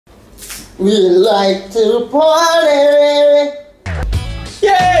We like to party.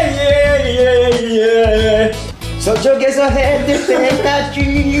 Yeah, yeah, yeah, yeah. 서쪽에서 해뜰 때까지.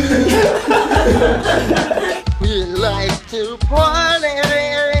 We like to party.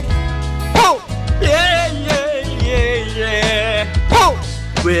 Oh! Yeah, yeah, yeah, yeah. Oh!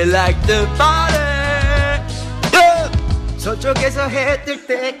 We like to party. Yeah! 서쪽에서 해뜰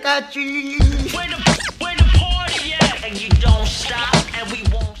때까지. Where the party at? And you don't stop, and we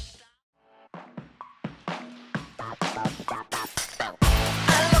won't stop.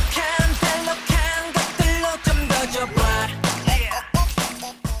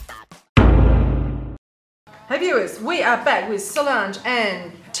 Hey viewers, we are back with Solange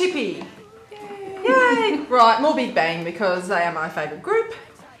and Tippy. Yay! Right, more Big Bang because they are my favourite group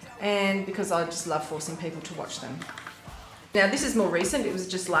and because I just love forcing people to watch them. Now this is more recent, it was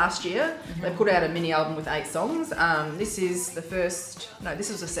just last year. They put out a mini album with 8 songs. This is the first, no, this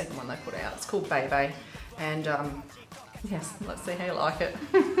was the second one they put out. It's called Bae Bae. And yes, let's see how you like it.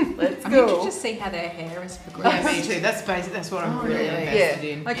 Let's I'm go. interested to see how their hair is progressing. Yeah, me too. That's basic. That's what I'm really invested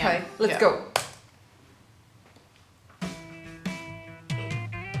in. Okay, Yeah. let's go.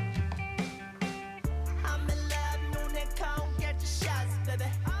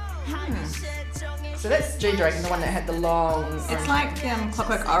 So that's G-Drake and the one that had the long... It's like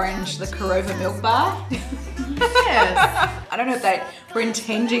Clockwork Orange, the Corova milk bar. Yes. I don't know if they were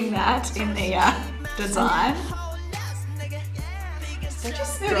intending that in the design. They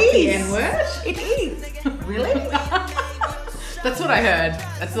just It dropped the is. N-word. It is. Really? That's what I heard.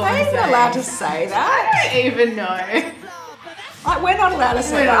 That's all I'm They're saying. not allowed to say that. I don't even know. Like, we're not allowed to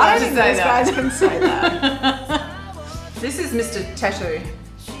say We're that. not I allowed don't to think say these that. guys can say that. This is Mr. Tattoo.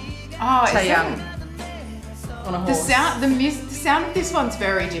 Oh, it's Taeyang. On a the horse. the sound of this one's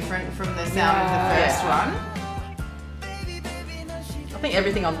very different from the sound of the first one. I think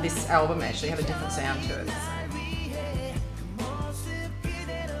everything on this album actually have a different sound to it.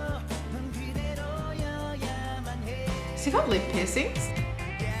 Has he got lip piercings?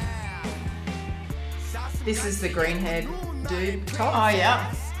 This is the green-haired dude top. Oh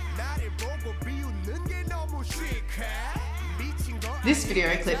yeah. This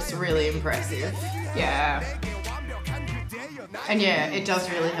video clip's really impressive. Yeah. And yeah, it does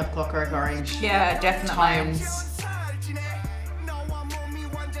really have Clockwork Orange Yeah, definitely. tones.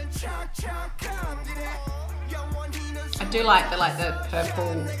 I do like the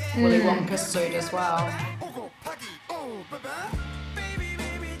purple Willy Wonka suit as well.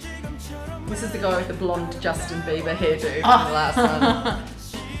 This is the guy with the blonde Justin Bieber hairdo from the last one.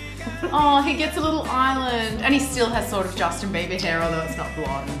 Oh, he gets a little island, and he still has sort of Justin Bieber hair, although it's not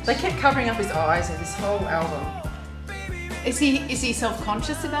blonde. They kept covering up his eyes in this whole album. Is he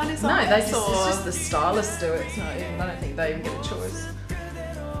self-conscious about his No, eyes? they just, or- it's just the stylists do it. It's not even, I don't think they even get a choice.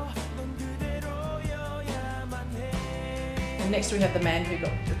 And next we have the man who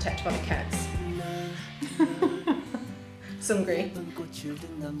got attacked by the cats. Sungri.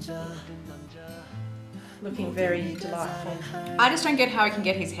 Looking very delightful. I just don't get how he can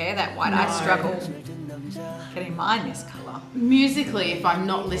get his hair that white. I No. struggle getting mine this colour. Musically, if I'm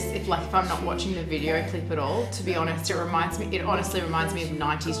not watching the video clip at all, to be honest, it honestly reminds me of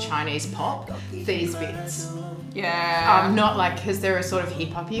 90s Chinese pop. These bits. Yeah. Not like, because there are sort of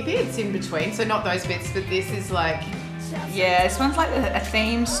hip-hoppy bits in between, so not those bits, but this is like, Yeah, this one's like a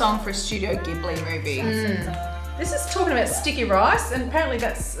theme song for a Studio Ghibli movie. This is talking about sticky rice, and apparently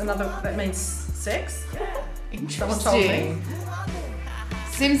that means sex. Someone told me. interesting.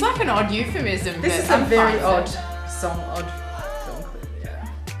 Seems like an odd euphemism, This but is a I'm very fine odd with it. song, odd film clip, yeah.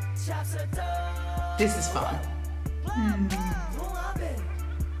 This is fun.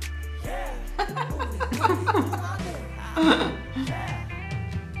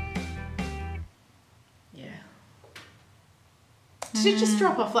 Yeah. Did it just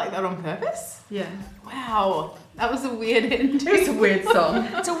drop off like that on purpose? Yeah. Wow, that was a weird ending. It's a weird song.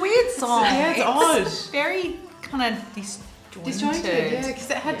 It's a weird song. Yeah, it's odd. Very kind of disjointed. Disjointed, yeah, because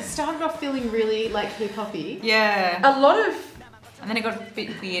it had started off feeling really like hip-hoppy. Yeah. A lot of And then it got a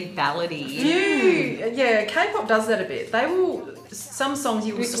bit weird ballady. yeah, K-pop does that a bit. They will, some songs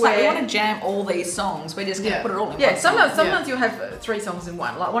you will It's like we swear. want to jam all these songs. We're just going to Yeah. put it all in Yeah, one song. sometimes you'll have 3 songs in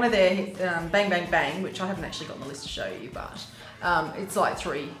one. Like one of their Bang Bang Bang, which I haven't actually got on the list to show you, but it's like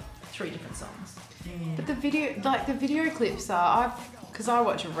three different songs. But the video clips are, because I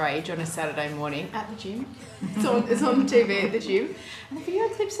watch Rage on a Saturday morning at the gym. It's on TV at the gym. And the video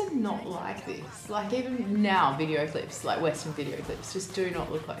clips are not like this. Like even now, video clips, like Western video clips, just do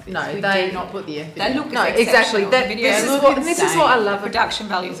not look like this. No, we they- do not put the effort They in. look No, exactly. exceptional. That, The this, videos is look what, this is what I insane. love. Production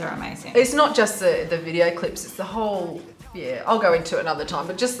values are amazing. It's not just the video clips; it's the whole yeah, I'll go into it another time,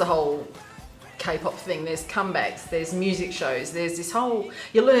 but just the whole K-pop thing, there's comebacks, there's music shows, there's this whole,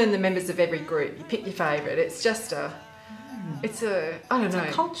 you learn the members of every group, you pick your favourite, it's just a, it's a, I don't know.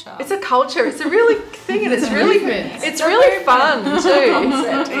 It's a culture. It's a culture, it's a really thing, and it's really fun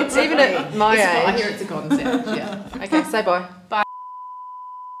too. It's even at my I age. hear it's a concept. Yeah. Okay, say bye. Bye.